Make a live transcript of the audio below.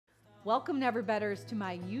Welcome, Never-Betters, to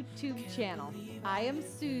my YouTube channel. I am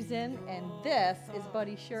Susan, and this is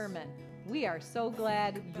Buddy Sherman. We are so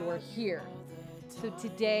glad you're here. So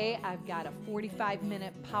today I've got a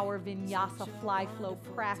 45-minute power vinyasa fly flow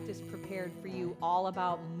practice prepared for you, all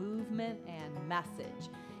about movement and message.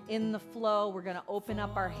 In the flow, we're going to open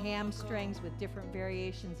up our hamstrings with different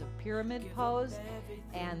variations of pyramid pose,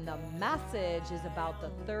 and the message is about the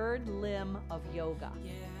third limb of yoga,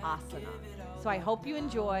 asana. So I hope you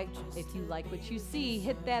enjoy. If you like what you see,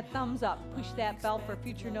 hit that thumbs up, push that bell for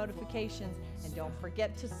future notifications, and don't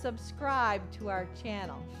forget to subscribe to our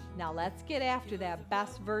channel. Now let's get after that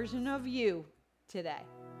best version of you today.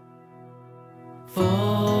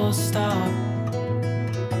 Full stop.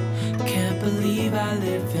 Can't believe I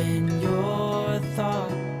live in your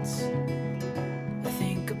thoughts. I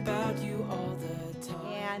think about you all the time.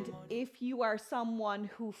 And if you are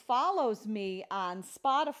someone who follows me on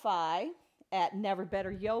Spotify at Never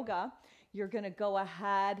Better Yoga, you're going to go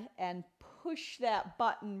ahead and push that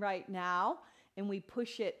button right now, and we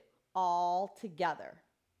push it all together.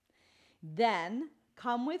 Then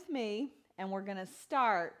come with me, and we're going to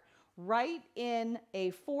start right in a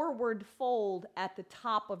forward fold at the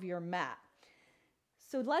top of your mat.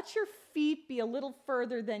 So let your feet be a little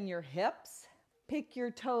further than your hips. Pick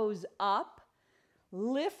your toes up,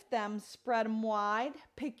 lift them, spread them wide,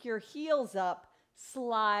 pick your heels up,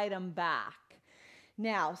 slide them back.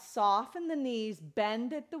 Now soften the knees,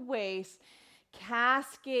 bend at the waist,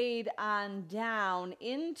 cascade on down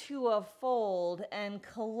into a fold, and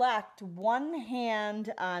collect one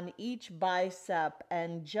hand on each bicep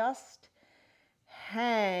and just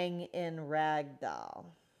hang in ragdoll.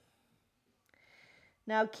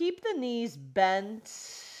 Now keep the knees bent.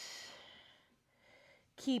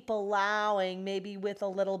 Keep allowing, maybe with a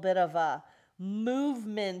little bit of a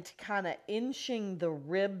movement, kind of inching the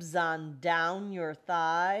ribs on down your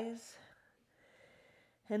thighs.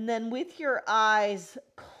 And then with your eyes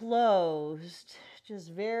closed,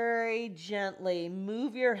 just very gently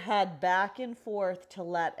move your head back and forth to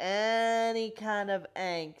let any kind of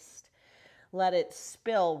angst, let it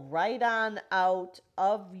spill right on out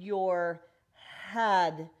of your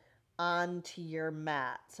head onto your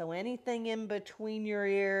mat. So anything in between your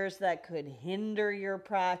ears that could hinder your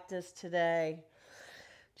practice today,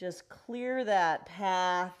 just clear that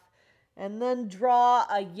path. And then draw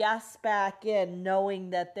a yes back in, knowing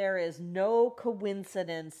that there is no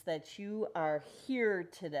coincidence that you are here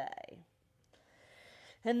today.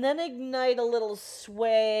 And then ignite a little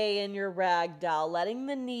sway in your ragdoll, letting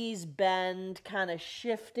the knees bend, kind of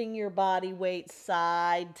shifting your body weight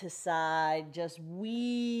side to side, just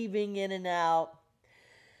weaving in and out.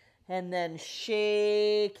 And then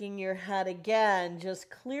shaking your head again, just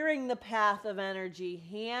clearing the path of energy.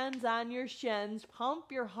 Hands on your shins, pump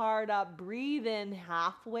your heart up, breathe in,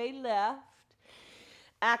 halfway lift.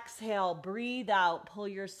 Exhale, breathe out, pull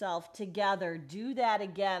yourself together. Do that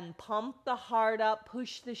again. Pump the heart up,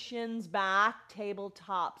 push the shins back,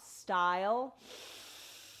 tabletop style.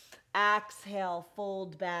 Exhale,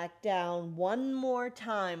 fold back down. One more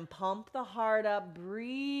time. Pump the heart up,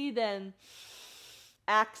 breathe in.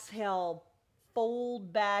 Exhale,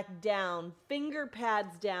 fold back down, finger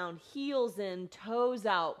pads down, heels in, toes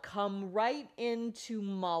out. Come right into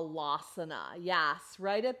malasana. Yes,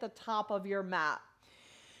 right at the top of your mat.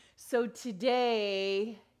 So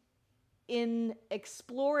today, in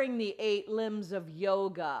exploring the 8 limbs of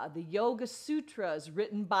yoga, the Yoga Sutras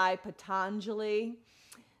written by Patanjali,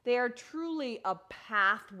 they are truly a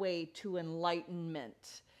pathway to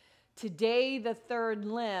enlightenment. Today, the third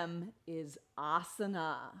limb is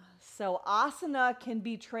asana. So asana can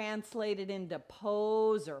be translated into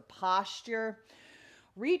pose or posture.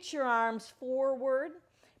 Reach your arms forward,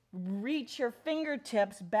 reach your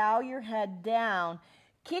fingertips, bow your head down,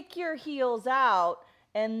 kick your heels out,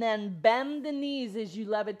 and then bend the knees as you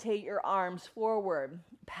levitate your arms forward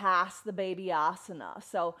past the baby asana.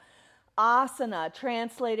 So asana,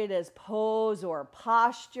 translated as pose or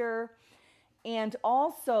posture, and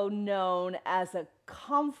also known as a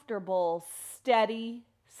comfortable, steady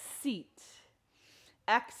seat.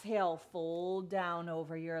 Exhale, fold down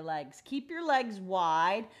over your legs. Keep your legs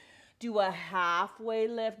wide. Do a halfway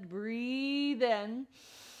lift. Breathe in.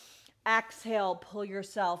 Exhale, pull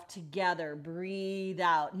yourself together. Breathe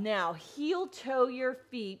out. Now, heel toe your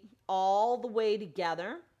feet all the way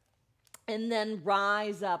together. And then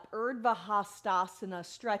rise up. Vrksasana.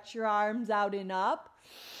 Stretch your arms out and up.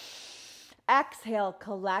 Exhale,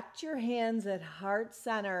 collect your hands at heart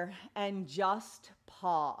center and just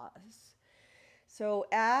pause. So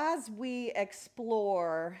as we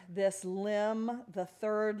explore this limb, the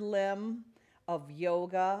third limb of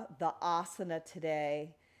yoga, the asana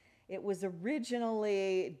today, It was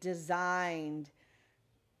originally designed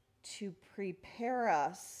to prepare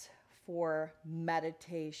us for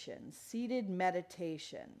meditation, seated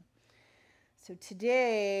meditation. So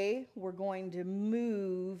today we're going to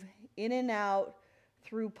move in and out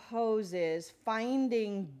through poses,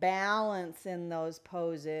 finding balance in those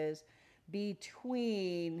poses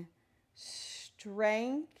between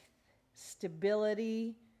strength,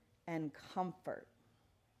 stability, and comfort.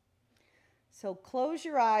 So close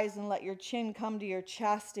your eyes and let your chin come to your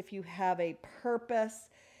chest if you have a purpose,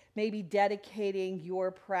 maybe dedicating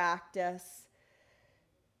your practice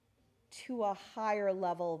to a higher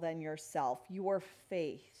level than yourself, your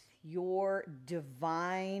faith, your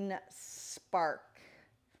divine spark.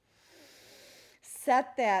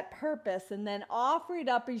 Set that purpose and then offer it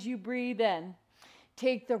up as you breathe in.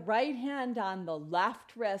 Take the right hand on the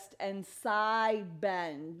left wrist and side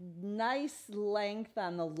bend. Nice length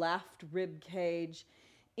on the left rib cage.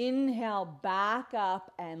 Inhale, back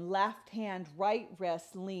up, and left hand, right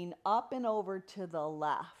wrist, lean up and over to the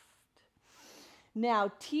left.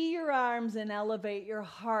 Now, tee your arms and elevate your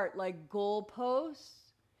heart like goalposts.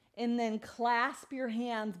 And then clasp your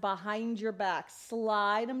hands behind your back.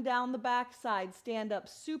 Slide them down the back side. Stand up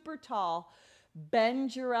super tall.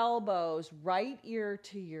 Bend your elbows, right ear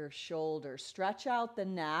to your shoulder. Stretch out the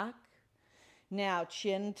neck. Now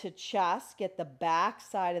chin to chest. Get the back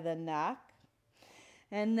side of the neck.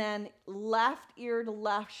 And then left ear to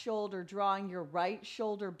left shoulder, drawing your right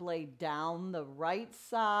shoulder blade down the right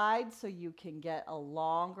side so you can get a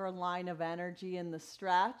longer line of energy in the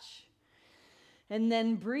stretch. And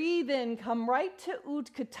then breathe in, come right to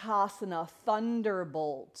Utkatasana,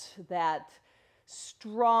 thunderbolt, that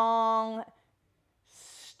strong,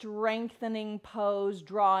 strengthening pose,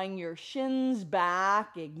 drawing your shins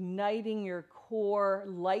back, igniting your core,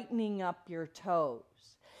 lightening up your toes.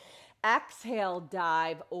 Exhale,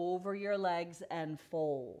 dive over your legs and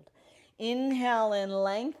fold. Inhale and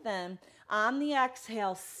lengthen. On the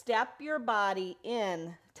exhale, step your body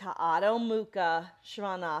in to Adho Mukha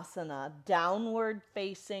Svanasana, downward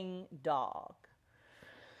facing dog.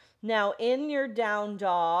 Now in your down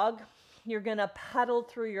dog, you're gonna pedal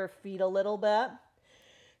through your feet a little bit,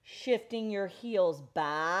 shifting your heels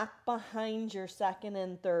back behind your second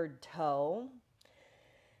and third toe,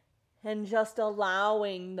 and just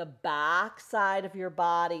allowing the back side of your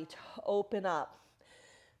body to open up.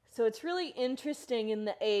 So it's really interesting in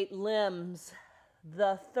the 8 limbs,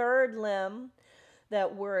 the third limb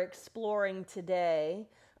that we're exploring today,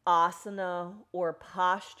 asana or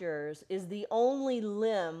postures, is the only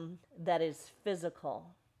limb that is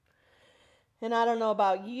physical. And I don't know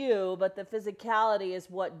about you, but the physicality is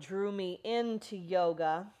what drew me into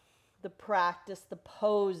yoga, the practice, the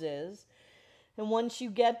poses. And once you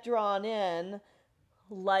get drawn in,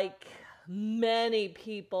 like many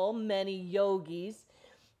people, many yogis,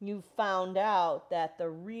 you found out that the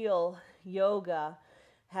real yoga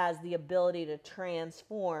has the ability to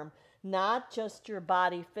transform not just your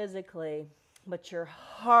body physically, but your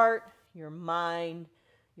heart, your mind,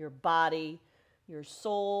 your body, your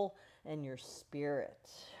soul, and your spirit.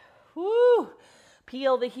 Woo!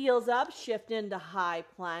 Peel the heels up, shift into high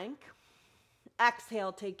plank.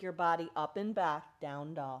 Exhale, take your body up and back,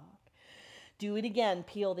 down dog. Do it again.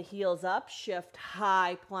 Peel the heels up, shift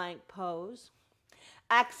high plank pose.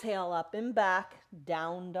 Exhale, up and back,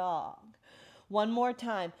 down dog. One more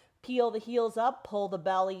time. Peel the heels up, pull the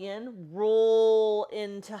belly in, roll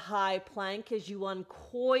into high plank as you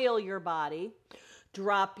uncoil your body.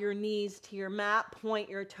 Drop your knees to your mat, point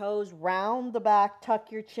your toes, round the back,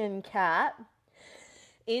 tuck your chin, cat.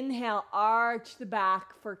 Inhale, arch the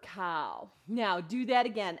back for cow. Now do that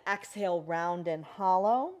again. Exhale, round and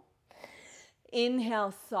hollow.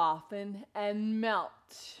 Inhale, soften and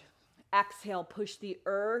melt. Exhale, push the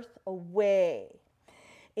earth away.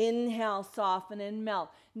 Inhale, soften and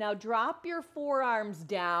melt. Now drop your forearms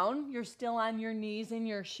down. You're still on your knees and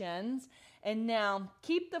your shins. And now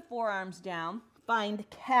keep the forearms down. Find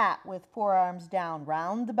cat with forearms down.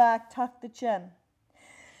 Round the back, tuck the chin.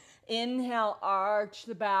 Inhale, arch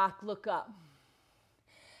the back, look up.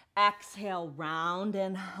 Exhale, round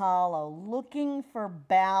and hollow, looking for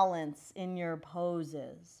balance in your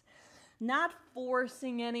poses. Not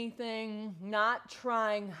forcing anything, not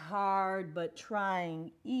trying hard, but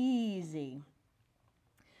trying easy.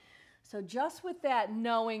 So just with that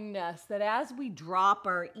knowingness that as we drop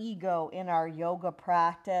our ego in our yoga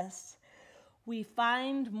practice, we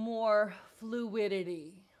find more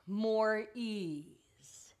fluidity, more ease.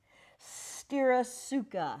 Sthira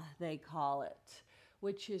Sukha, they call it,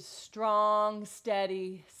 which is strong,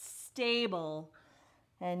 steady, stable,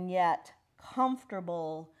 and yet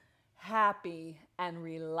comfortable, happy, and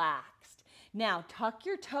relaxed. Now, tuck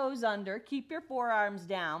your toes under, keep your forearms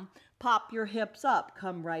down, pop your hips up,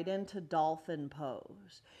 come right into dolphin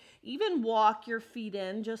pose. Even walk your feet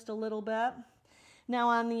in just a little bit. Now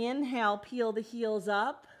on the inhale, peel the heels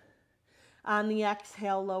up. On the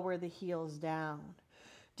exhale, lower the heels down.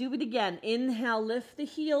 Do it again. Inhale, lift the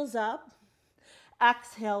heels up.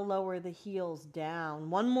 Exhale, lower the heels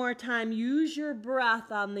down. One more time. Use your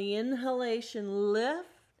breath on the inhalation, lift.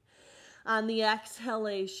 On the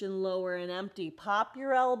exhalation, lower and empty. Pop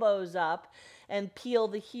your elbows up and peel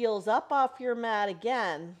the heels up off your mat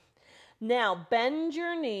again. Now bend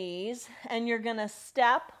your knees and you're going to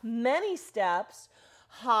step many steps,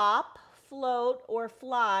 hop, float, or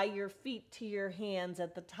fly your feet to your hands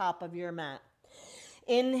at the top of your mat.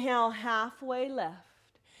 Inhale, halfway lift.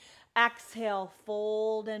 Exhale,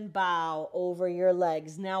 fold and bow over your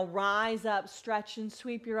legs. Now rise up, stretch and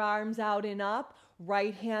sweep your arms out and up.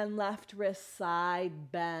 Right hand, left wrist,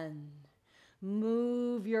 side bend.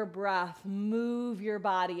 Move your breath, move your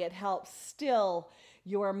body. It helps still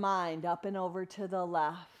your mind up and over to the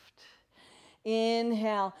left.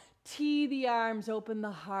 Inhale, tee the arms, open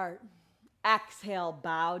the heart. Exhale,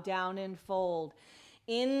 bow down and fold.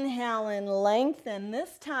 Inhale and lengthen.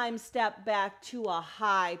 This time step back to a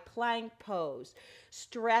high plank pose.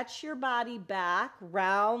 Stretch your body back,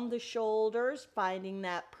 round the shoulders, finding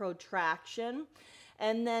that protraction.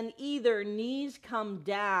 And then either knees come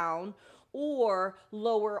down or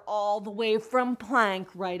lower all the way from plank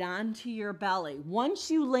right onto your belly. Once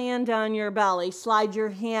you land on your belly, slide your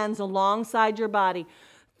hands alongside your body.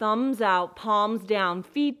 Thumbs out, palms down,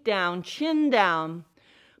 feet down, chin down.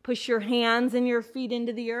 Push your hands and your feet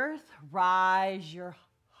into the earth. Rise your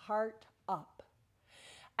heart up.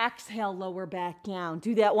 Exhale, lower back down.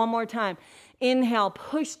 Do that one more time. Inhale,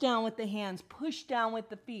 push down with the hands, push down with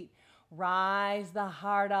the feet. Rise the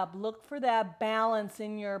heart up. Look for that balance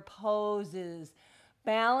in your poses.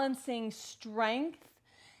 Balancing strength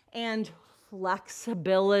and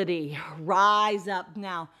flexibility. Rise up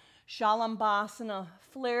now. Shalambhasana.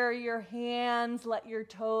 Flare your hands. Let your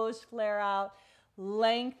toes flare out.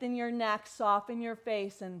 Lengthen your neck. Soften your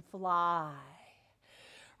face and fly.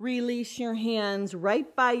 Release your hands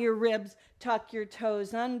right by your ribs. Tuck your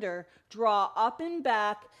toes under. Draw up and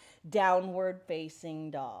back. Downward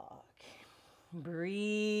facing dog.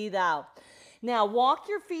 Breathe out. Now walk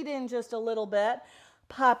your feet in just a little bit.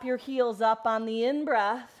 Pop your heels up on the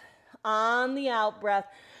in-breath. On the out-breath,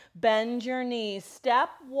 bend your knees. Step,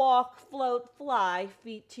 walk, float, fly,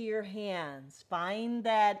 feet to your hands. Find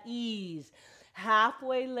that ease.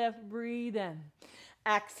 Halfway lift, breathe in.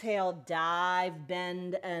 Exhale, dive,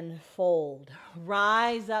 bend, and fold.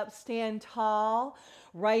 Rise up, stand tall.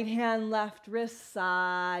 Right hand, left wrist,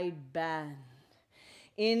 side bend.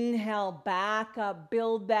 Inhale, back up,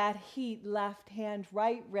 build that heat. Left hand,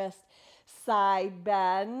 right wrist, side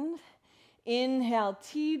bend. Inhale,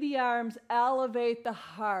 tee the arms, elevate the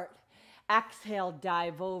heart. Exhale,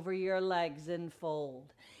 dive over your legs and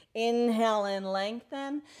fold. Inhale and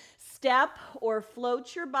lengthen. Step or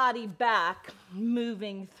float your body back,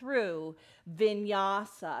 moving through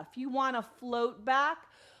vinyasa. If you want to float back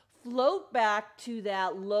to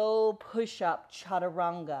that low push-up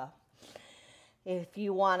chaturanga. If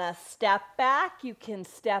you want to step back, you can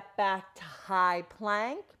step back to high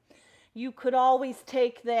plank. You could always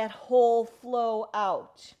take that whole flow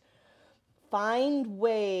out. Find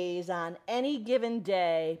ways on any given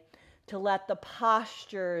day to let the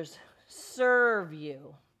postures serve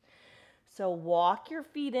you. So walk your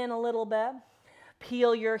feet in a little bit.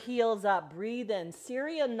 Peel your heels up. Breathe in.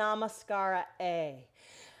 Surya Namaskara A.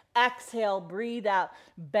 Exhale, breathe out.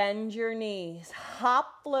 Bend your knees.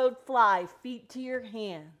 Hop, float, fly. Feet to your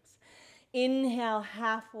hands. Inhale,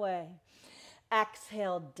 halfway.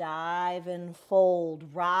 Exhale, dive and fold.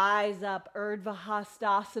 Rise up,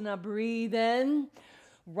 vrksasana. Breathe in.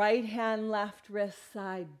 Right hand, left wrist,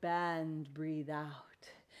 side bend. Breathe out.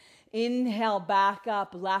 Inhale, back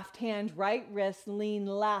up. Left hand, right wrist, lean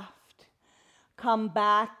left. Come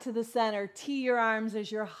back to the center. Tee your arms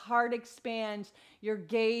as your heart expands. Your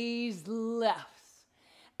gaze lifts.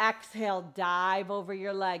 Exhale, dive over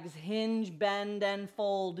your legs. Hinge, bend, and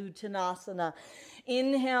fold. Uttanasana.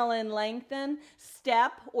 Inhale and lengthen.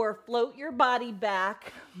 Step or float your body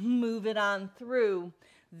back. Move it on through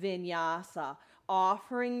vinyasa.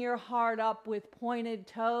 Offering your heart up with pointed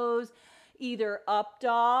toes. Either up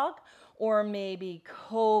dog or maybe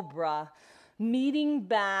cobra. Meeting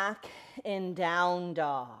back in down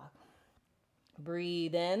dog.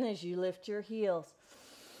 Breathe in as you lift your heels.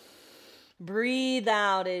 Breathe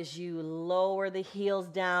out as you lower the heels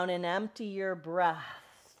down and empty your breath.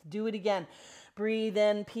 Do it again. Breathe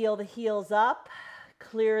in, peel the heels up.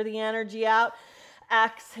 Clear the energy out.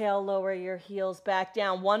 Exhale, lower your heels back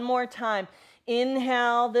down. One more time.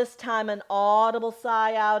 Inhale, this time an audible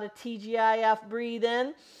sigh out, a TGIF. Breathe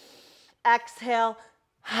in. Exhale.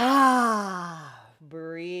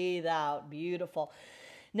 Breathe out. Beautiful.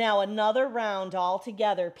 Now another round all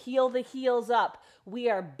together. Peel the heels up. We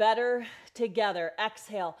are better together.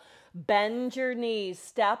 Exhale. Bend your knees.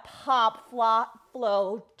 Step, hop, flop,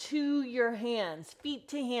 flow to your hands. Feet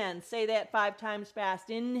to hands. Say that 5 times fast.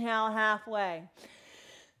 Inhale, halfway.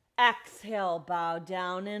 Exhale, bow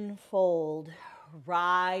down and fold.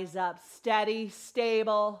 Rise up, steady,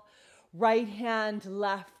 stable. Right hand,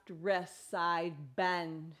 left wrist, side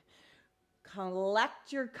bend.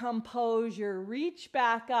 Collect your composure. Reach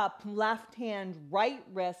back up. Left hand, right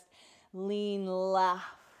wrist, lean left.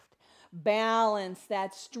 Balance.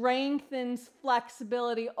 That strengthens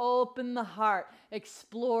flexibility. Open the heart.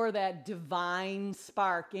 Explore that divine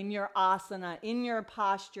spark in your asana, in your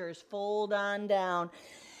postures. Fold on down.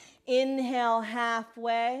 Inhale,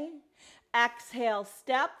 halfway. Exhale,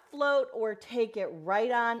 step, float, or take it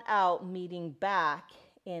right on out, meeting back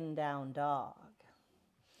in down dog.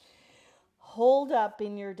 Hold up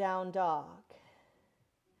in your down dog.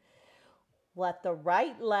 Let the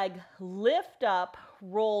right leg lift up,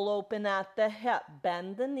 roll open at the hip.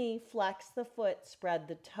 Bend the knee, flex the foot, spread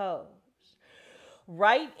the toes.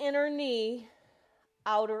 Right inner knee,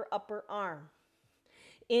 outer upper arm.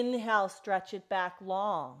 Inhale, stretch it back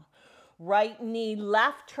long. Right knee,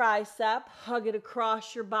 left tricep, hug it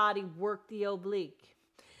across your body, work the oblique.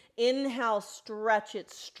 Inhale, stretch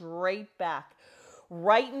it straight back.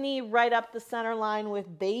 Right knee right up the center line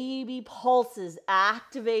with baby pulses.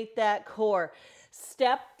 Activate that core.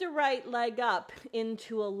 Step the right leg up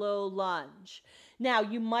into a low lunge. Now,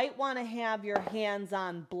 you might want to have your hands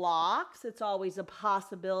on blocks. It's always a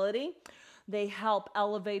possibility. They help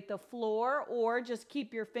elevate the floor, or just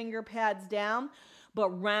keep your finger pads down. But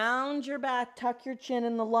round your back, tuck your chin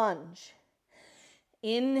in the lunge.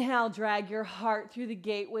 Inhale, drag your heart through the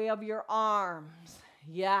gateway of your arms.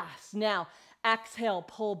 Yes. Now, exhale,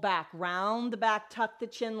 pull back. Round the back, tuck the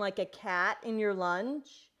chin like a cat in your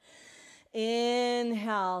lunge.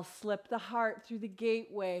 Inhale, slip the heart through the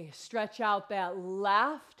gateway. Stretch out that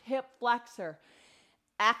left hip flexor.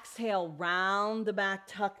 Exhale, round the back,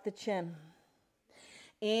 tuck the chin.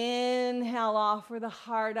 Inhale, offer the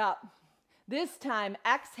heart up. This time,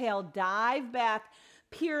 exhale, dive back,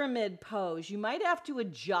 pyramid pose. You might have to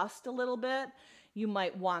adjust a little bit. You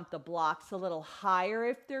might want the blocks a little higher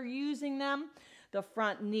if they're using them. The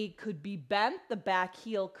front knee could be bent. The back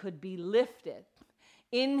heel could be lifted.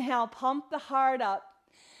 Inhale, pump the heart up.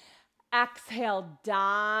 Exhale,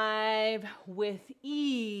 dive with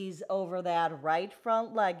ease over that right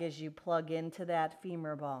front leg as you plug into that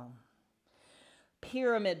femur bone.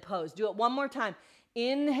 Pyramid pose. Do it one more time.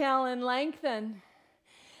 Inhale and lengthen.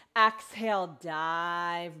 Exhale,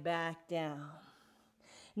 dive back down.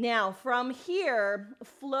 Now, from here,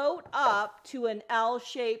 float up to an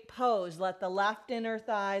L-shaped pose. Let the left inner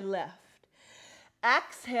thigh lift.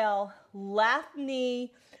 Exhale, left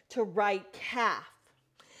knee to right calf.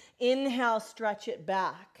 Inhale, stretch it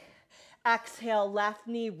back. Exhale, left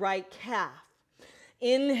knee, right calf.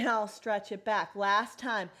 Inhale, stretch it back. Last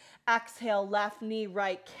time. Exhale, left knee,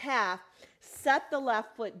 right calf. Set the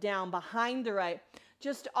left foot down behind the right.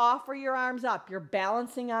 Just offer your arms up. You're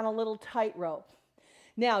balancing on a little tightrope.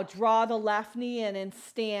 Now, draw the left knee in and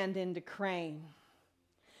stand into crane.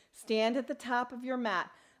 Stand at the top of your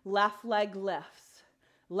mat. Left leg lifts.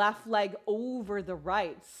 Left leg over the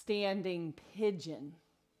right, standing pigeon.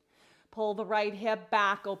 Pull the right hip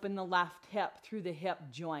back, open the left hip through the hip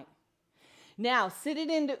joint. Now, sit it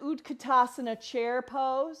into Utkatasana chair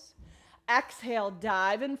pose. Exhale,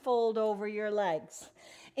 dive and fold over your legs.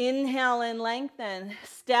 Inhale and lengthen.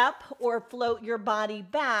 Step or float your body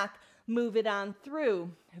back. Move it on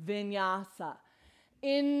through vinyasa.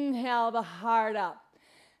 Inhale the heart up.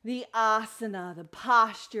 The asana, the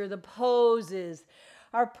posture, the poses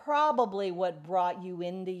are probably what brought you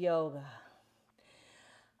into yoga.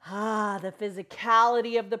 The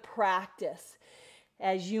physicality of the practice.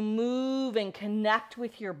 As you move and connect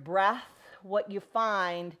with your breath, what you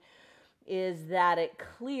find is that it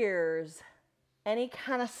clears any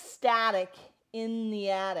kind of static in the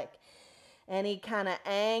attic, any kind of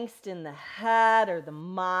angst in the head or the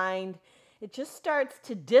mind. It just starts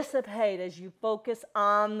to dissipate as you focus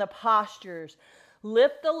on the postures.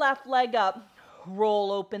 Lift the left leg up,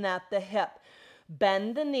 roll open at the hip.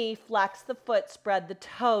 Bend the knee, flex the foot, spread the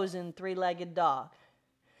toes in three-legged dog.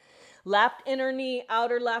 Left inner knee,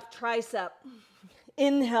 outer left tricep.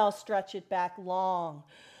 Inhale, stretch it back long.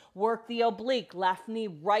 Work the oblique, left knee,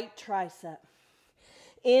 right tricep.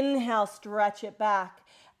 Inhale, stretch it back.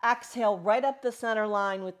 Exhale, right up the center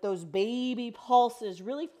line with those baby pulses,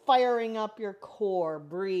 really firing up your core.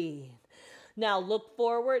 Breathe. Now look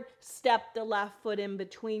forward, step the left foot in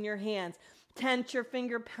between your hands. Tense your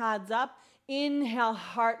finger pads up. Inhale,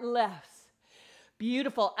 heart lifts.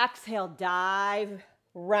 Beautiful. Exhale, dive,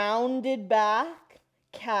 rounded back,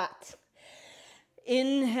 cat.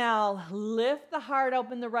 Inhale, lift the heart,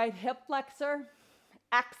 open the right hip flexor.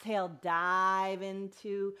 Exhale, dive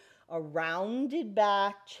into a rounded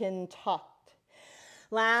back, chin tucked.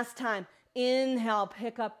 Last time, inhale,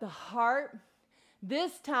 pick up the heart.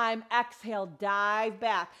 This time, exhale, dive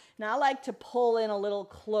back. Now I like to pull in a little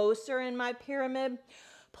closer in my pyramid.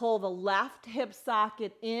 Pull the left hip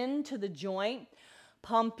socket into the joint.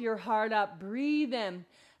 Pump your heart up, breathe in.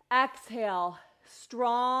 Exhale,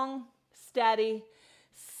 strong, steady,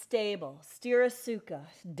 stable. Sthira-sukha,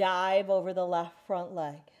 dive over the left front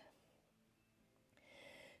leg.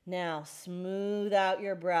 Now smooth out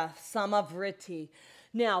your breath, Samavriti.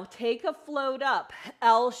 Now take a float up,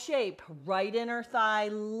 L shape, right inner thigh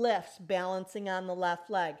lifts, balancing on the left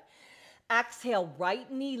leg. Exhale,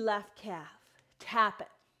 right knee, left calf, tap it.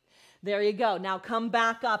 There you go. Now come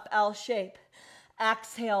back up, L shape.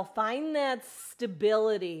 Exhale, find that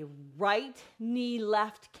stability, right knee,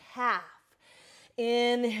 left calf.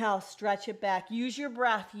 Inhale, stretch it back. Use your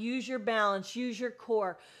breath, use your balance, use your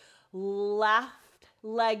core. Left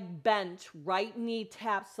leg bent, right knee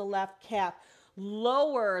taps the left calf.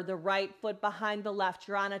 Lower the right foot behind the left.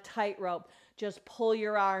 You're on a tightrope. Just pull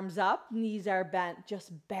your arms up, knees are bent.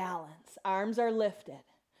 Just balance. Arms are lifted.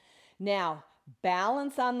 Now,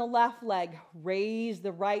 balance on the left leg. Raise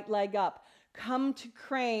the right leg up. Come to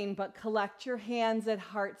crane, but collect your hands at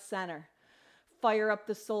heart center. Fire up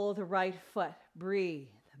the sole of the right foot. Breathe.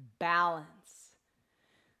 Balance.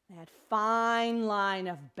 That fine line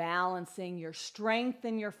of balancing your strength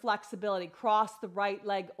and your flexibility. Cross the right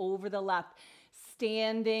leg over the left.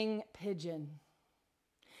 Standing pigeon.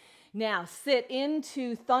 Now sit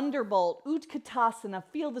into thunderbolt, utkatasana.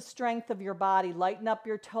 Feel the strength of your body. Lighten up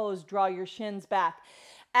your toes. Draw your shins back.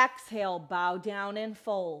 Exhale, bow down and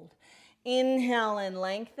fold. Inhale and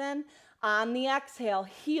lengthen. On the exhale,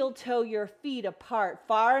 heel toe your feet apart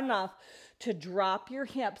far enough to drop your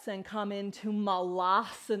hips and come into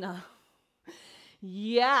malasana.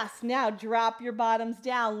 Yes, now drop your bottoms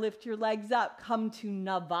down, lift your legs up, come to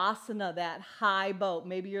navasana, that high boat.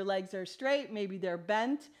 Maybe your legs are straight, maybe they're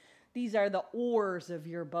bent. These are the oars of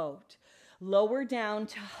your boat. Lower down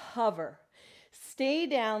to hover. Stay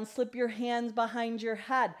down, slip your hands behind your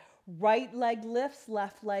head. Right leg lifts,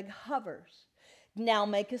 left leg hovers. Now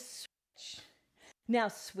make a switch. Now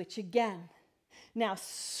switch again. Now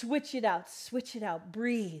switch it out,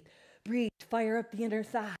 breathe, breathe, fire up the inner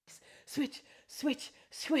thighs. Switch, switch,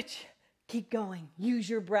 switch. Keep going. Use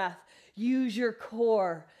your breath, use your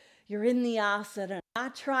core. You're in the asana,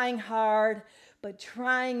 not trying hard, but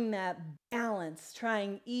trying that balance,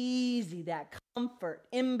 trying easy, that comfort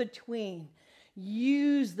in between.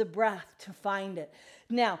 Use the breath to find it.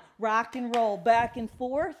 Now, rock and roll back and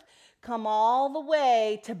forth. Come all the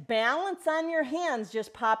way to balance on your hands.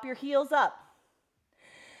 Just pop your heels up.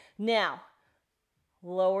 Now,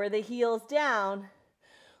 lower the heels down.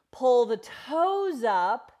 Pull the toes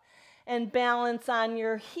up and balance on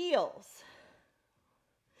your heels.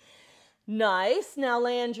 Nice. Now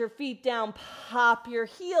land your feet down. Pop your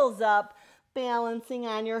heels up, balancing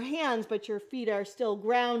on your hands, but your feet are still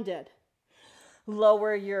grounded.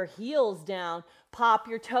 Lower your heels down. Pop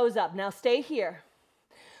your toes up. Now stay here.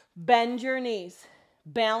 Bend your knees.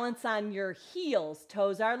 Balance on your heels.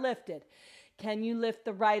 Toes are lifted. Can you lift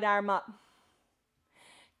the right arm up?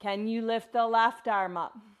 Can you lift the left arm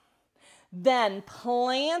up? Then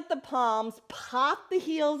plant the palms. Pop the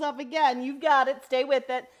heels up again. You've got it. Stay with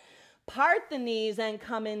it. Part the knees and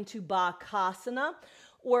come into vrksasana,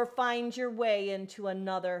 or find your way into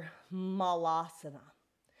another malasana.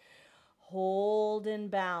 Hold in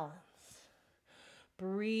balance.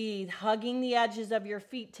 Breathe, hugging the edges of your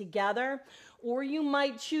feet together, or you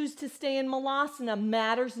might choose to stay in malasana,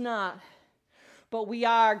 matters not. But we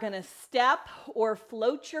are going to step or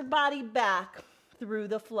float your body back through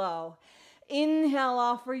the flow. Inhale,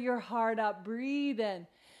 offer your heart up, breathe in.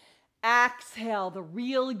 Exhale, the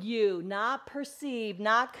real you, not perceived,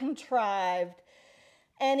 not contrived.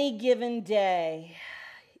 Any given day,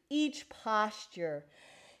 each posture,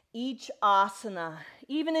 each asana,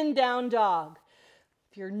 even in down dog.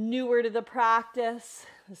 If you're newer to the practice,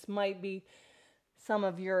 this might be some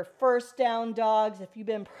of your first down dogs. If you've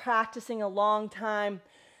been practicing a long time,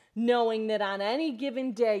 knowing that on any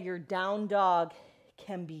given day, your down dog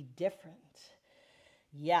can be different.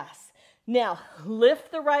 Yes. Now, lift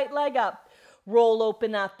the right leg up. Roll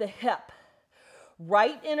open at the hip.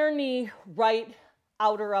 Right inner knee, right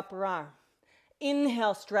outer upper arm.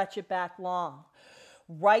 Inhale, stretch it back long.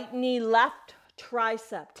 Right knee, left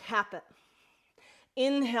tricep, tap it.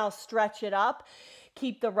 Inhale, stretch it up.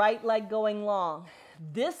 Keep the right leg going long.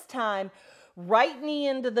 This time, right knee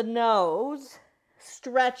into the nose,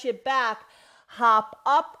 stretch it back, hop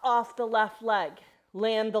up off the left leg.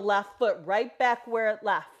 Land the left foot right back where it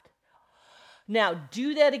left. Now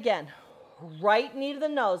do that again. Right knee to the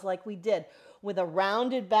nose like we did with a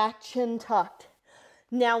rounded back, chin tucked.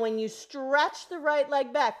 Now when you stretch the right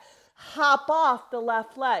leg back, hop off the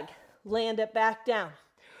left leg. Land it back down,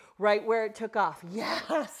 right where it took off.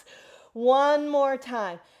 Yes. One more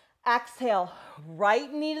time. Exhale,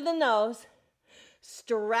 right knee to the nose.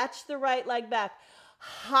 Stretch the right leg back.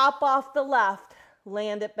 Hop off the left.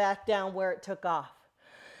 Land it back down where it took off.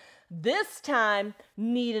 This time,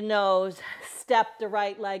 knee to nose, step the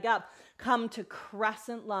right leg up. Come to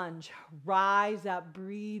crescent lunge. Rise up,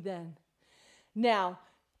 breathe in. Now,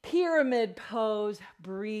 pyramid pose,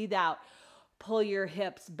 breathe out. Pull your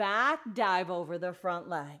hips back, dive over the front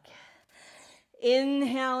leg.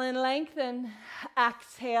 Inhale and lengthen.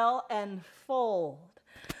 Exhale and fold.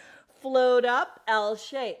 Float up, L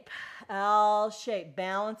shape. L shape.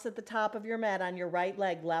 Balance at the top of your mat on your right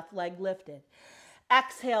leg, left leg lifted.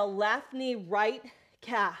 Exhale, left knee, right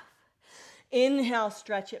calf. Inhale,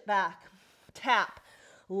 stretch it back. Tap.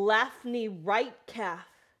 Left knee, right calf.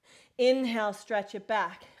 Inhale, stretch it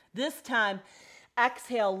back. This time,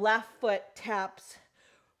 exhale, left foot taps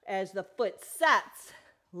as the foot sets.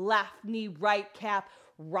 Left knee, right calf.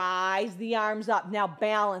 Rise the arms up. Now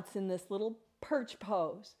balance in this little perch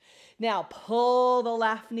pose. Now pull the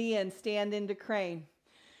left knee in, stand into crane.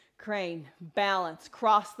 Crane, balance,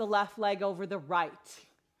 cross the left leg over the right.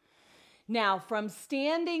 Now from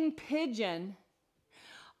standing pigeon,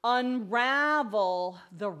 unravel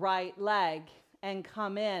the right leg and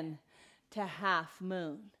come in to half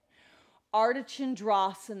moon.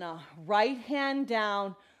 Ardha, right hand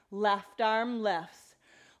down, left arm lifts.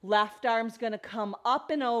 Left arm's gonna come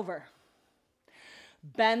up and over.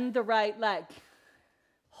 Bend the right leg.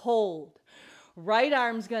 Hold. Right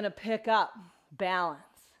arm's gonna pick up, balance.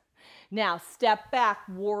 Now step back,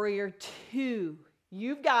 warrior two.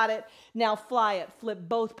 You've got it. Now fly it. Flip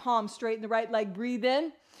both palms, straighten the right leg, breathe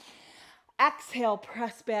in. Exhale,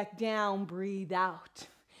 press back down, breathe out.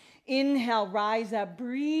 Inhale, rise up,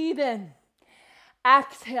 breathe in.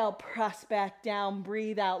 Exhale, press back down,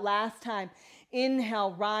 breathe out. Last time.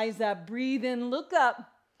 Inhale, rise up, breathe in, look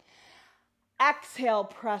up. Exhale,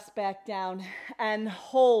 press back down and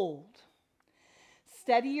hold.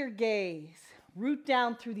 Steady your gaze. Root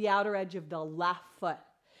down through the outer edge of the left foot.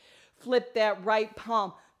 Flip that right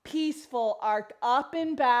palm. Peaceful arc up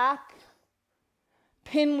and back.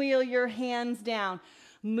 Pinwheel your hands down.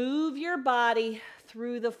 Move your body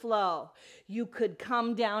through the flow. You could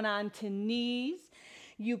come down onto knees.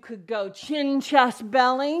 You could go chin, chest,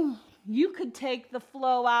 belly. You could take the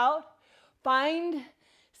flow out. Find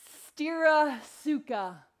Sthira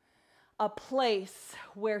Sukha, a place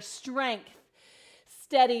where strength,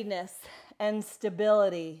 steadiness, and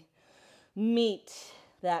stability meet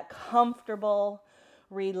that comfortable,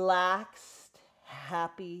 relaxed,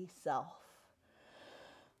 happy self.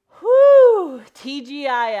 Whoo!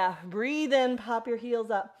 TGIF. Breathe in, pop your heels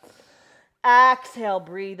up. Exhale,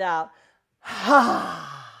 breathe out.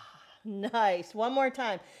 Nice. One more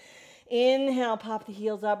time. Inhale, pop the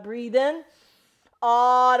heels up, breathe in.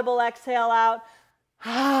 Audible exhale out.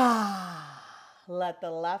 Let the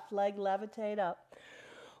left leg levitate up.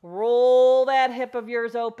 Roll that hip of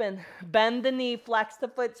yours open. Bend the knee, flex the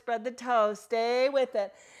foot, spread the toes. Stay with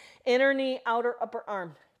it. Inner knee, outer upper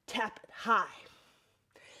arm. Tap it high.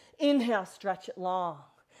 Inhale, stretch it long.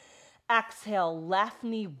 Exhale, left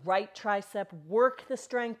knee, right tricep. Work the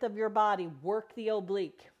strength of your body. Work the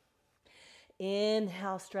oblique.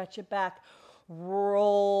 Inhale, stretch it back.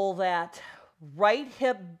 Roll that right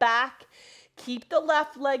hip back. Keep the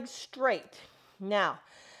left leg straight. Now,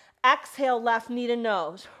 exhale, left knee to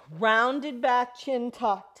nose. Rounded back, chin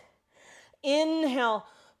tucked. Inhale,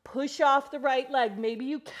 push off the right leg. Maybe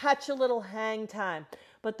you catch a little hang time,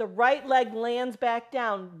 but the right leg lands back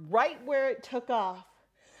down right where it took off.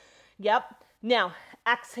 Yep. Now,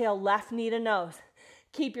 exhale, left knee to nose.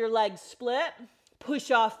 Keep your legs split.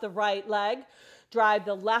 Push off the right leg. Drive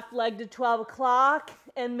the left leg to 12 o'clock,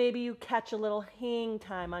 and maybe you catch a little hang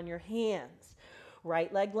time on your hands.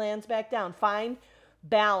 Right leg lands back down. Find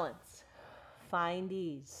balance. Find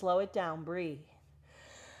ease. Slow it down. Breathe.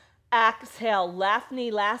 Exhale, left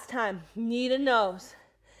knee, last time. Knee to nose.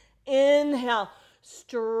 Inhale.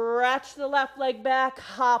 Stretch the left leg back,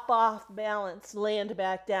 hop off balance, land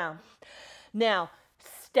back down. Now,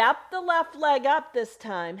 step the left leg up this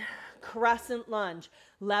time, crescent lunge.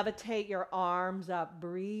 Levitate your arms up,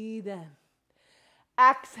 breathe in.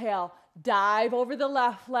 Exhale, dive over the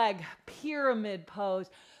left leg, pyramid pose.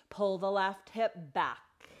 Pull the left hip back.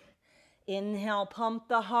 Inhale, pump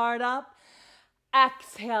the heart up.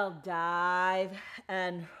 Exhale, dive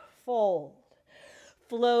and fold.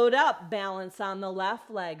 Float up, balance on the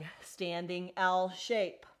left leg, standing L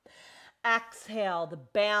shape. Exhale, the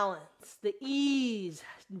balance, the ease,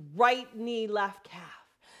 right knee, left calf.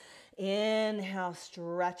 Inhale,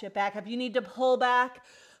 stretch it back. If you need to pull back,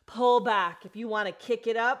 pull back. If you want to kick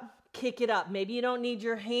it up, kick it up. Maybe you don't need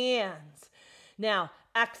your hands. Now,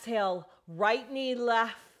 exhale, right knee,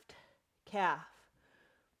 left calf.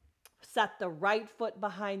 Set the right foot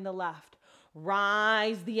behind the left.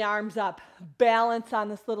 Rise the arms up. Balance on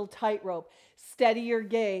this little tightrope. Steady your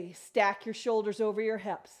gaze. Stack your shoulders over your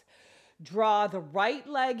hips. Draw the right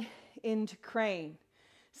leg into crane.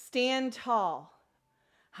 Stand tall.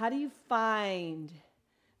 How do you find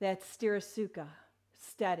that sthirasukha?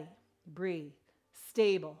 Steady. Breathe.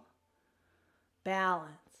 Stable.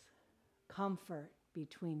 Balance. Comfort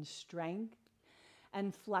between strength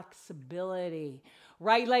and flexibility.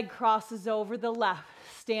 Right leg crosses over the left,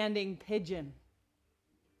 standing pigeon.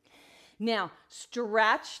 Now,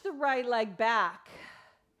 stretch the right leg back.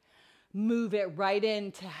 Move it right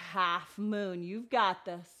into half moon. You've got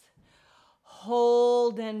this.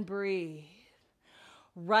 Hold and breathe.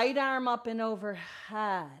 Right arm up and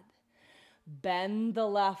overhead. Bend the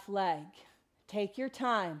left leg. Take your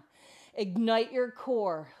time. Ignite your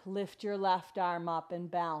core. Lift your left arm up and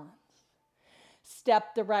balance.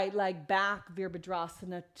 Step the right leg back,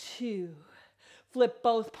 vrksasana 2. Flip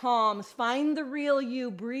both palms. Find the real you.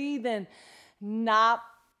 Breathe in. Not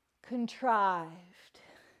contrived,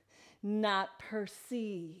 not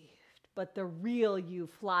perceived, but the real you.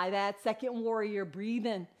 Fly that second warrior. Breathe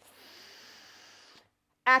in.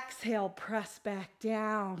 Exhale, press back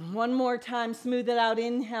down. One more time, smooth it out.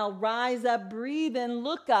 Inhale, rise up, breathe in,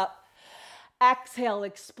 look up. Exhale,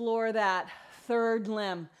 explore that third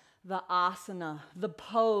limb. The asana, the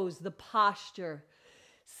pose, the posture.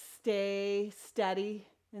 Stay steady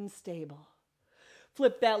and stable.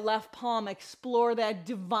 Flip that left palm, explore that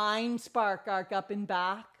divine spark, arc up and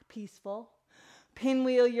back, peaceful.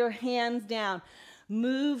 Pinwheel your hands down.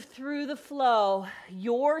 Move through the flow,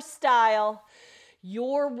 your style,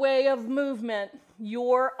 your way of movement,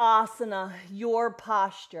 your asana, your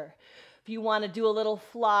posture. If you want to do a little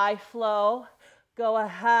fly flow, go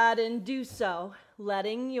ahead and do so.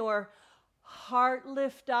 Letting your heart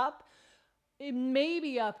lift up. It may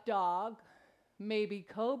be up dog, maybe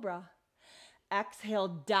cobra. Exhale,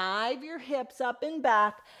 dive your hips up and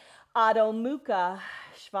back. Adho, mukha,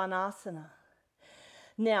 svanasana.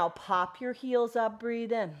 Now pop your heels up,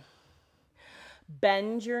 breathe in.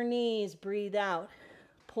 Bend your knees, breathe out.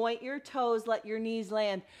 Point your toes, let your knees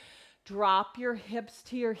land. Drop your hips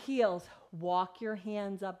to your heels. Walk your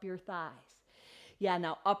hands up your thighs. Yeah,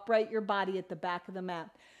 now upright your body at the back of the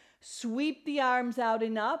mat. Sweep the arms out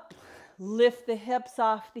and up. Lift the hips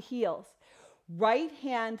off the heels. Right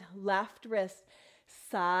hand, left wrist,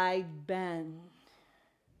 side bend.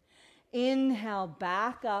 Inhale,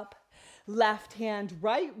 back up. Left hand,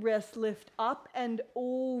 right wrist, lift up and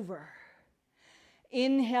over.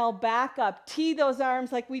 Inhale, back up. Tee those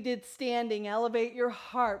arms like we did standing. Elevate your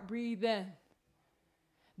heart. Breathe in.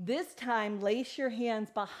 This time, lace your hands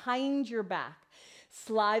behind your back.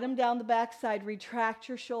 Slide them down the backside. Retract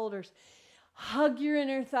your shoulders. Hug your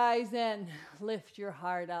inner thighs in. Lift your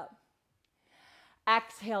heart up.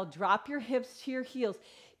 Exhale, drop your hips to your heels.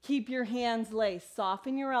 Keep your hands laced.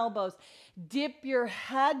 Soften your elbows. Dip your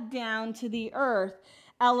head down to the earth.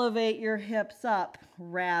 Elevate your hips up.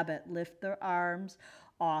 Rabbit. Lift the arms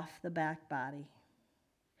off the back body.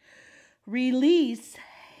 Release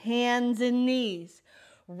hands and knees.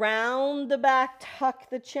 Round the back, tuck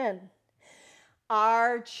the chin.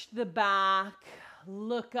 Arch the back,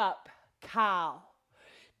 look up, cow.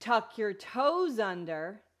 Tuck your toes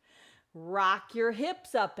under. Rock your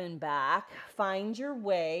hips up and back. Find your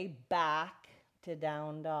way back to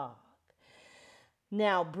down dog.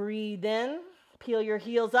 Now breathe in. Peel your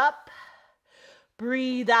heels up.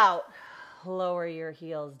 Breathe out. Lower your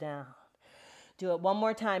heels down. Do it one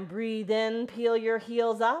more time. Breathe in. Peel your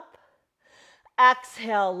heels up.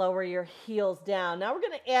 Exhale. Lower your heels down. Now we're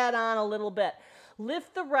going to add on a little bit.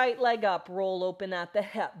 Lift the right leg up. Roll open at the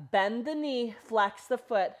hip. Bend the knee. Flex the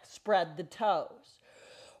foot. Spread the toes.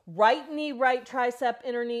 Right knee, right tricep,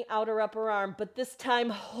 inner knee, outer upper arm. But this time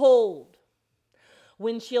hold.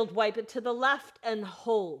 Windshield wipe it to the left and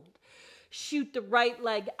hold. Shoot the right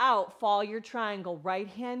leg out, fall your triangle. Right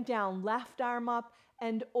hand down, left arm up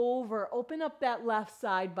and over. Open up that left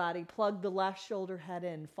side body. Plug the left shoulder head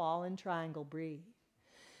in. Fall in triangle. Breathe.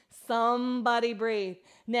 Somebody breathe.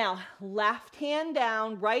 Now, left hand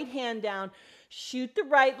down, right hand down. Shoot the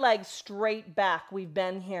right leg straight back. We've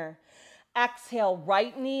been here. Exhale,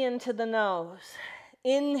 right knee into the nose.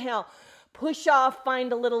 Inhale, push off,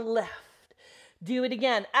 find a little lift. Do it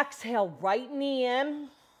again. Exhale, right knee in.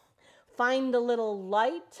 Find a little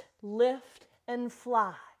light, lift, and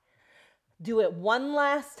fly. Do it one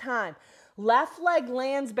last time. Left leg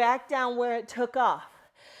lands back down where it took off.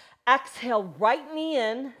 Exhale, right knee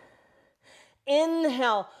in.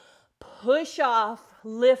 Inhale, push off,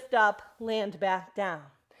 lift up, land back down.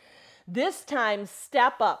 This time,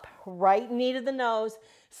 step up, right knee to the nose,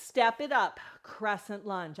 step it up, crescent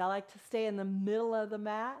lunge. I like to stay in the middle of the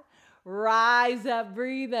mat. Rise up,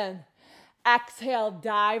 breathe in. Exhale,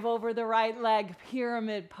 dive over the right leg,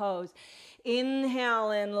 pyramid pose.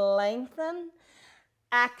 Inhale and lengthen.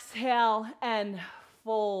 Exhale and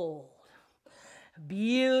fold.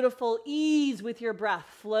 Beautiful ease with your breath.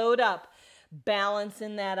 Float up. Balance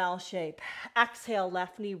in that L shape. Exhale,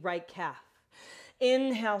 left knee, right calf.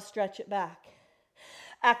 Inhale, stretch it back.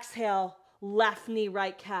 Exhale, left knee,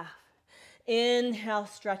 right calf. Inhale,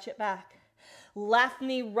 stretch it back. Left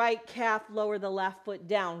knee, right calf, lower the left foot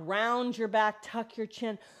down. Round your back, tuck your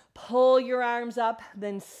chin. Pull your arms up,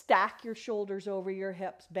 then stack your shoulders over your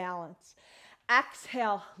hips. Balance.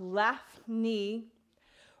 Exhale, left knee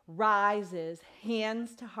rises,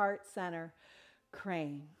 hands to heart center,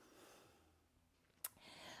 crane.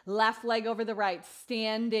 Left leg over the right,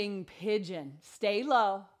 standing pigeon. Stay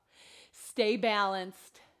low, stay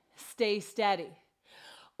balanced, stay steady.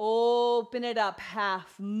 Open it up,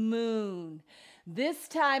 half moon. This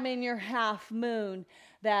time in your half moon,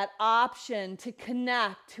 that option to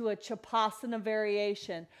connect to a Chapasana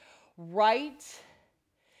variation. Right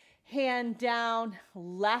hand down,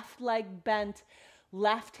 left leg bent,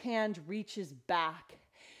 left hand reaches back.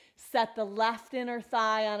 Set the left inner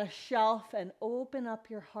thigh on a shelf and open up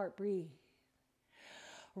your heart. Breathe.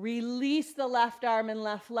 Release the left arm and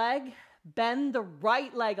left leg. Bend the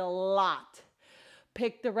right leg a lot.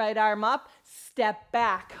 Pick the right arm up. Step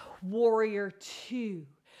back. Warrior two.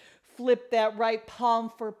 Flip that right palm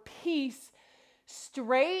for peace.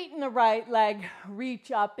 Straighten the right leg.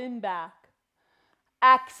 Reach up and back.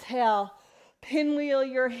 Exhale. Pinwheel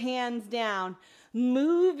your hands down.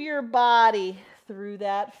 Move your body through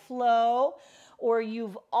that flow, or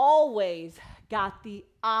you've always got the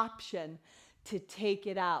option to take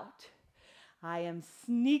it out. I am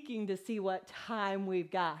sneaking to see what time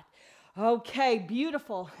we've got. Okay,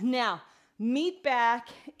 beautiful. Now, meet back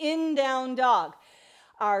in down dog.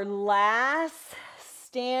 Our last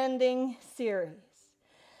standing series.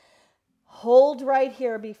 Hold right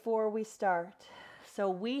here before we start. So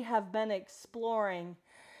we have been exploring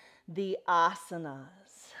the asanas.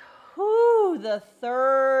 Whew, the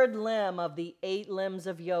third limb of the 8 limbs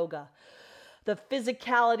of yoga. The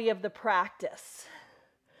physicality of the practice.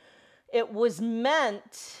 It was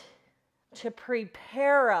meant to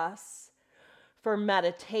prepare us for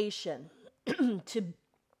meditation, to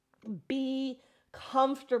be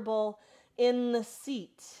comfortable in the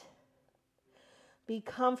seat. Be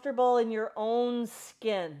comfortable in your own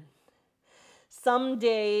skin. Some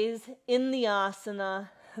days in the asana,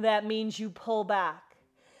 that means you pull back.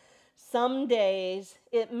 Some days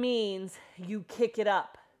it means you kick it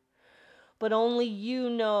up. But only you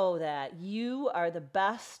know that. You are the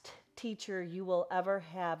best teacher you will ever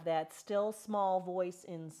have, that still small voice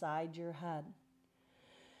inside your head.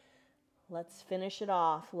 Let's finish it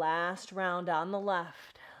off. Last round on the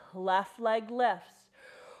left. Left leg lifts.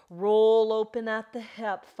 Roll open at the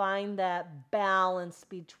hip. Find that balance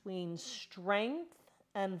between strength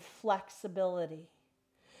and flexibility.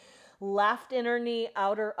 Left inner knee,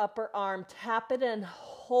 outer upper arm. Tap it and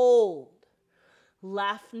hold.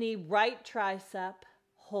 Left knee, right tricep,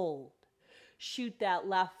 hold. Shoot that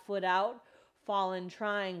left foot out. Fall in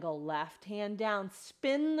triangle. Left hand down.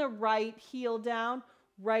 Spin the right heel down.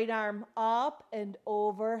 Right arm up and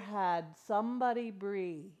overhead. Somebody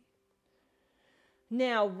breathe.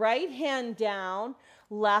 Now, right hand down.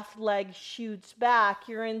 Left leg shoots back.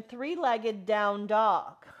 You're in 3-legged down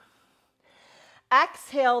dog.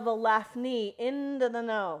 Exhale the left knee into the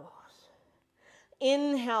nose.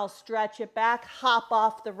 Inhale, stretch it back, hop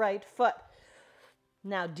off the right foot.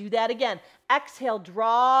 Now do that again. Exhale,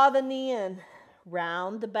 draw the knee in,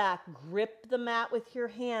 round the back, grip the mat with your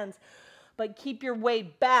hands, but keep your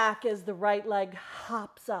weight back as the right leg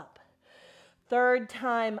hops up. Third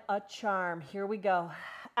time, a charm. Here we go.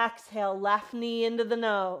 Exhale, left knee into the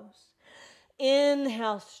nose.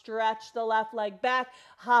 Inhale, stretch the left leg back,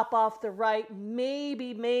 hop off the right. Maybe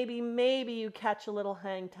you catch a little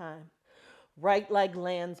hang time. Right leg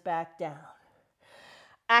lands back down.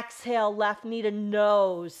 Exhale, left knee to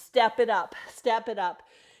nose. Step it up, step it up.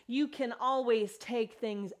 You can always take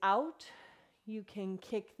things out. You can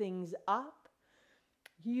kick things up.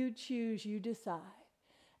 You choose, you decide.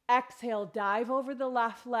 Exhale, dive over the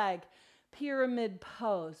left leg. Pyramid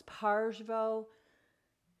pose, parsvottanasana.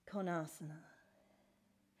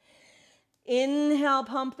 Inhale,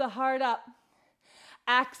 pump the heart up.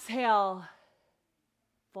 Exhale,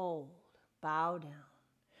 fold, bow down.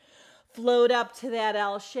 Float up to that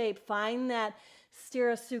L shape. Find that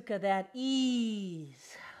sthirasukha, that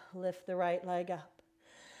ease. Lift the right leg up.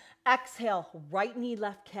 Exhale, right knee,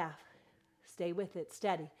 left calf. Stay with it,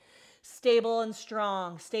 steady. Stable and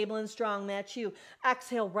strong, that's you.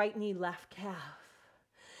 Exhale, right knee, left calf.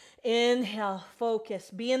 Inhale, focus,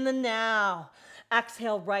 be in the now.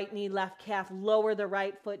 Exhale, right knee, left calf. Lower the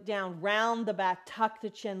right foot down, round the back, tuck the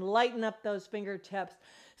chin, lighten up those fingertips.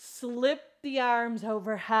 Slip the arms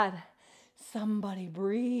overhead. Somebody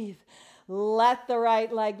breathe. Let the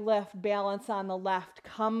right leg lift, balance on the left.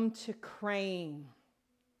 Come to crane.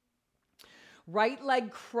 Right leg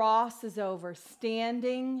crosses over,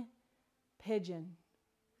 standing pigeon.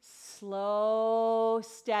 Slow,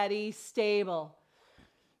 steady, stable.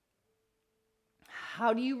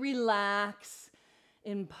 How do you relax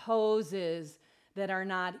in poses that are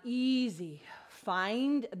not easy?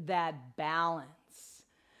 Find that balance.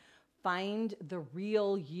 Find the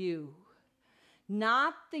real you.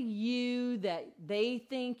 Not the you that they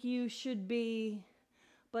think you should be,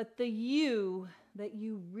 but the you that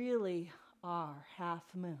you really are,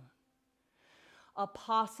 half moon. A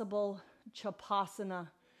possible chapasana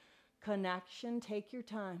connection. Take your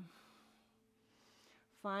time.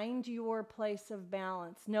 Find your place of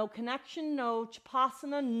balance. No connection, no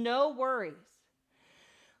chapasana, no worries.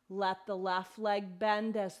 Let the left leg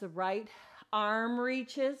bend as the right arm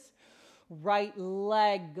reaches. Right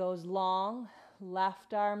leg goes long.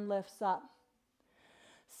 Left arm lifts up.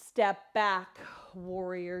 Step back,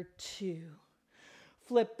 warrior two.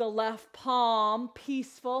 Flip the left palm,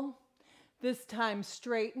 peaceful. This time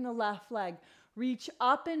straighten the left leg. Reach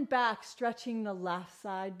up and back, stretching the left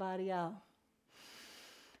side body out.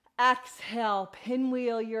 Exhale,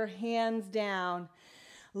 pinwheel your hands down.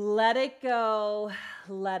 Let it go,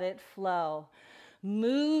 let it flow.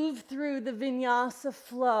 Move through the vinyasa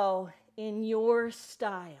flow in your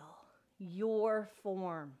style. Your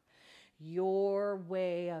form, your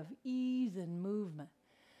way of ease and movement.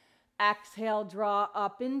 Exhale, draw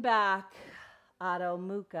up and back, adho,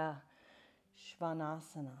 mukha,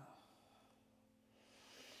 svanasana.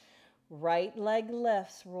 Right leg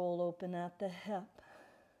lifts, roll open at the hip.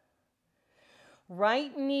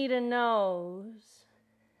 Right knee to nose,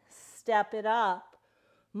 step it up,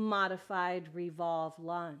 modified revolve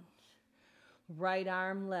lunge. Right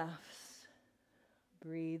arm lifts,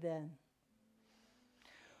 breathe in.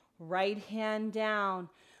 Right hand down,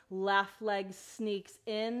 left leg sneaks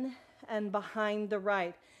in and behind the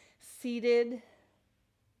right. Seated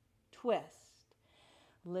twist.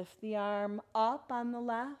 Lift the arm up on the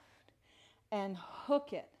left and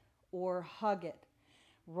hook it or hug it.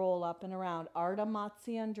 Roll up and around. Ardha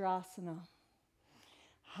matsyendrasana.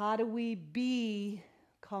 How do we be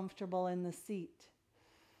comfortable in the seat,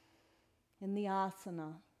 in the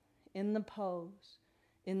asana, in the pose,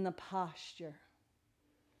 in the posture?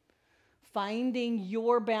 Finding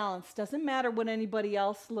your balance. Doesn't matter what anybody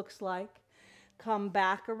else looks like. Come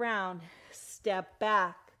back around. Step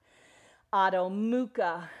back. Adho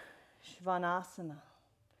Mukha Svanasana.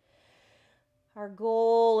 Our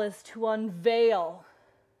goal is to unveil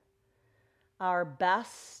our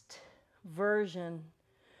best version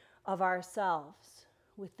of ourselves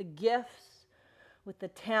with the gifts, with the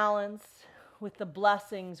talents, with the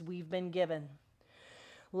blessings we've been given.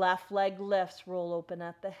 Left leg lifts, roll open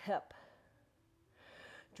at the hip.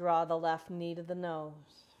 Draw the left knee to the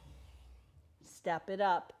nose. Step it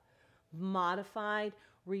up. Modified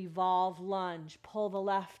revolve lunge. Pull the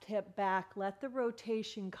left hip back. Let the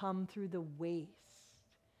rotation come through the waist.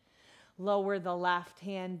 Lower the left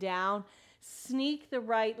hand down. Sneak the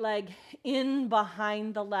right leg in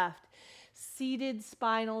behind the left. Seated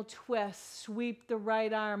spinal twist. Sweep the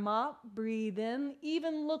right arm up. Breathe in.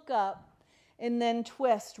 Even look up. And then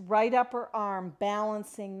twist right upper arm,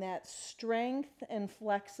 balancing that strength and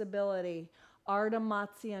flexibility. Ardha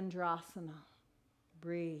matsyendrasana.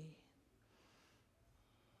 Breathe.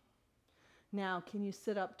 Now, can you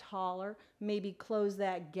sit up taller? Maybe close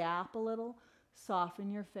that gap a little.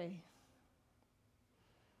 Soften your face.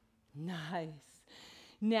 Nice.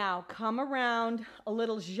 Now come around a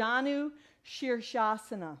little Janu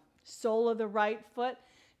Shirshasana. Sole of the right foot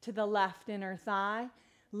to the left inner thigh.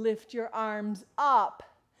 Lift your arms up.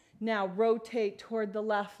 Now rotate toward the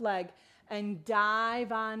left leg and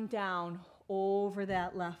dive on down over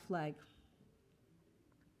that left leg.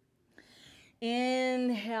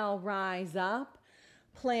 Inhale, rise up.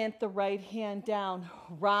 Plant the right hand down.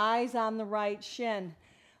 Rise on the right shin.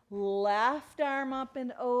 Left arm up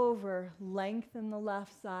and over. Lengthen the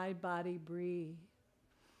left side body. Breathe.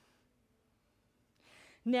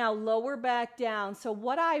 Now lower back down. So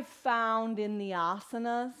what I've found in the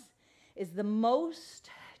asanas is the most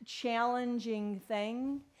challenging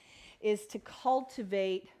thing is to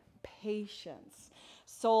cultivate patience.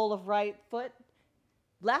 Sole of right foot,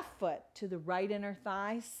 left foot to the right inner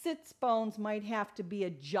thigh. Sits bones might have to be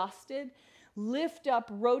adjusted. Lift up,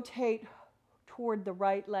 rotate toward the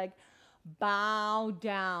right leg. Bow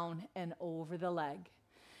down and over the leg.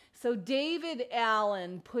 So David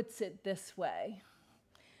Allen puts it this way.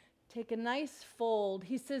 Take a nice fold.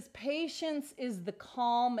 He says, patience is the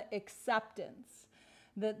calm acceptance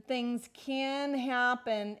that things can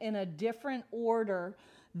happen in a different order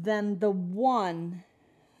than the one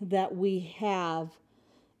that we have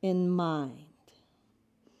in mind.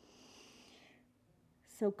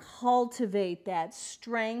 So cultivate that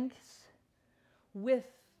strength with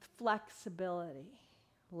flexibility.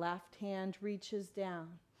 Left hand reaches down.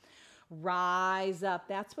 Rise up.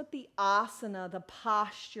 That's what the asana, the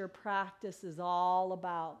posture practice is all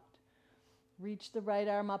about. Reach the right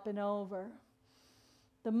arm up and over.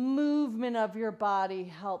 The movement of your body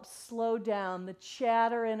helps slow down the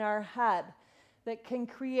chatter in our head that can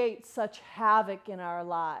create such havoc in our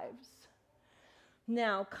lives.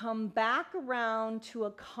 Now come back around to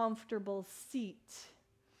a comfortable seat.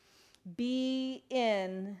 Be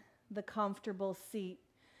in the comfortable seat.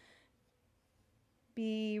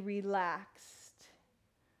 Be relaxed.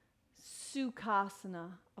 Sukhasana,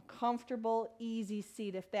 a comfortable, easy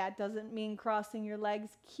seat. If that doesn't mean crossing your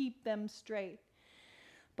legs, keep them straight.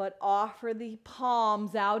 But offer the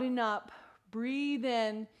palms out and up. Breathe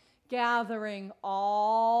in, gathering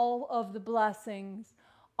all of the blessings,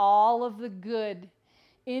 all of the good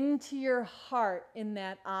into your heart in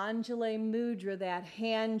that Anjali Mudra, that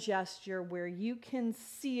hand gesture where you can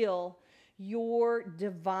seal your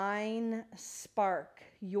divine spark,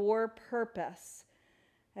 your purpose,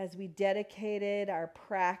 as we dedicated our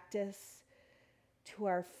practice to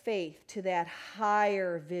our faith, to that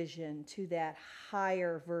higher vision, to that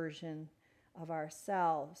higher version of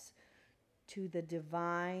ourselves, to the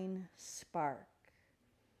divine spark.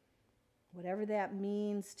 Whatever that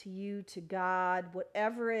means to you, to God,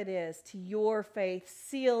 whatever it is, to your faith,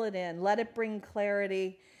 seal it in. Let it bring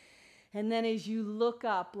clarity. And then as you look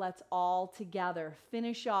up, let's all together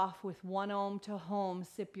finish off with one Om to home.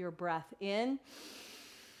 Sip your breath in.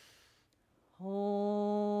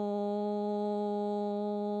 Om.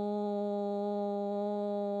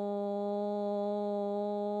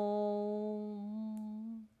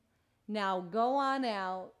 Now go on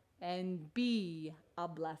out and be a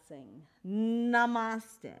blessing.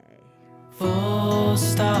 Namaste. Full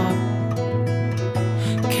stop.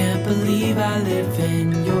 Can't believe I live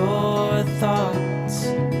in your